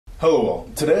Hello all.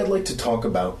 Today I'd like to talk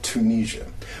about Tunisia.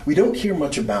 We don't hear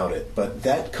much about it, but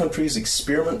that country's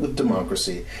experiment with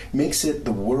democracy makes it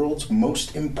the world's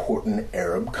most important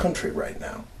Arab country right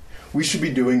now. We should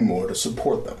be doing more to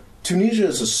support them. Tunisia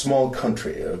is a small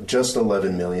country of just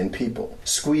 11 million people,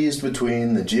 squeezed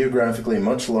between the geographically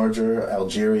much larger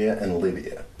Algeria and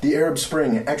Libya. The Arab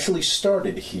Spring actually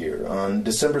started here on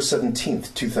December 17,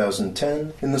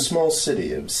 2010, in the small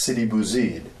city of Sidi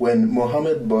Bouzid, when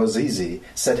Mohamed Bouazizi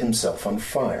set himself on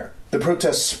fire. The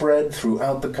protests spread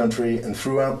throughout the country and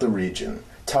throughout the region,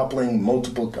 toppling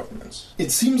multiple governments.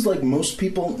 It seems like most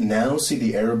people now see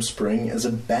the Arab Spring as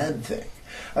a bad thing.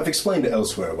 I've explained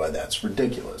elsewhere why that's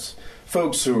ridiculous.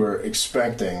 Folks who are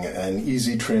expecting an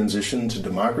easy transition to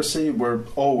democracy were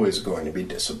always going to be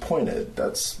disappointed.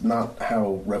 That's not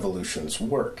how revolutions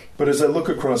work. But as I look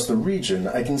across the region,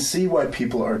 I can see why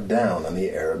people are down on the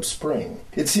Arab Spring.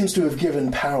 It seems to have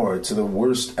given power to the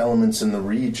worst elements in the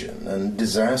region, and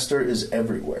disaster is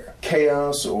everywhere.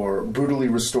 Chaos or brutally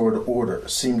restored order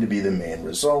seem to be the main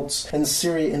results, and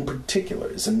Syria in particular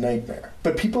is a nightmare.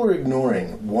 But people are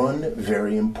ignoring one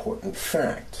very important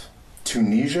fact.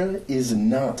 Tunisia is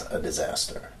not a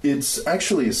disaster. It's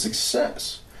actually a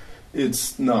success.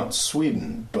 It's not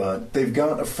Sweden, but they've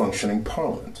got a functioning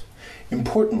parliament.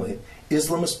 Importantly,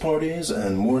 Islamist parties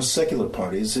and more secular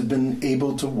parties have been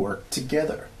able to work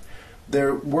together.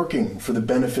 They're working for the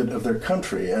benefit of their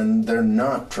country, and they're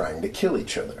not trying to kill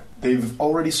each other. They've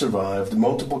already survived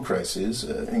multiple crises,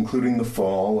 including the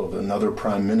fall of another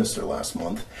prime minister last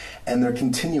month, and they're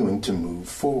continuing to move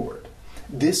forward.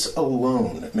 This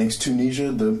alone makes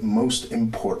Tunisia the most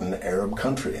important Arab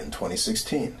country in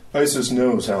 2016. ISIS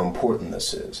knows how important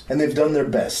this is, and they've done their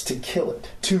best to kill it.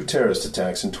 2 terrorist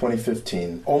attacks in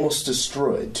 2015 almost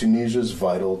destroyed Tunisia's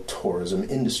vital tourism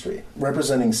industry,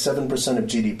 representing 7% of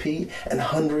GDP and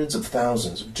hundreds of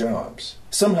thousands of jobs.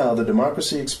 Somehow the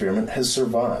democracy experiment has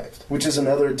survived, which is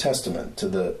another testament to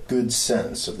the good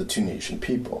sense of the Tunisian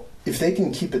people. If they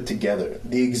can keep it together,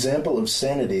 the example of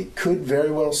sanity could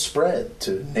very well spread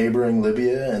to neighboring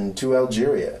Libya and to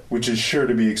Algeria, which is sure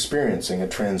to be experiencing a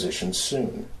transition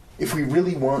soon. If we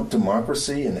really want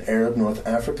democracy in Arab North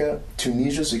Africa,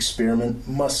 Tunisia's experiment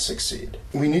must succeed.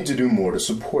 We need to do more to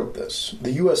support this.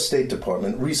 The U.S. State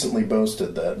Department recently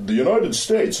boasted that the United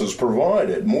States has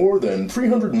provided more than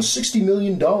 $360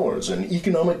 million in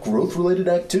economic growth-related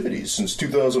activities since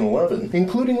 2011,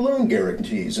 including loan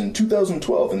guarantees in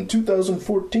 2012 and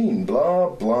 2014, blah,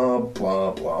 blah, blah,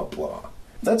 blah, blah.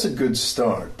 That's a good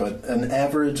start, but an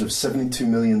average of $72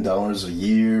 million a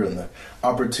year and the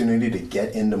opportunity to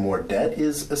get into more debt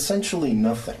is essentially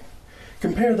nothing.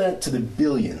 Compare that to the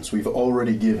billions we've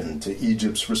already given to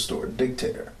Egypt's restored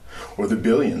dictator, or the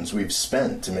billions we've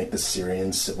spent to make the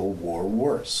Syrian civil war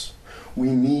worse.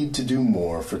 We need to do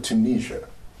more for Tunisia.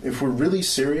 If we're really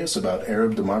serious about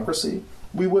Arab democracy,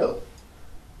 we will.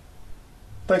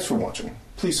 Thanks for watching.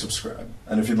 Please subscribe.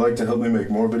 And if you'd like to help me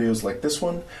make more videos like this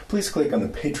one, please click on the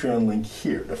Patreon link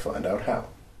here to find out how.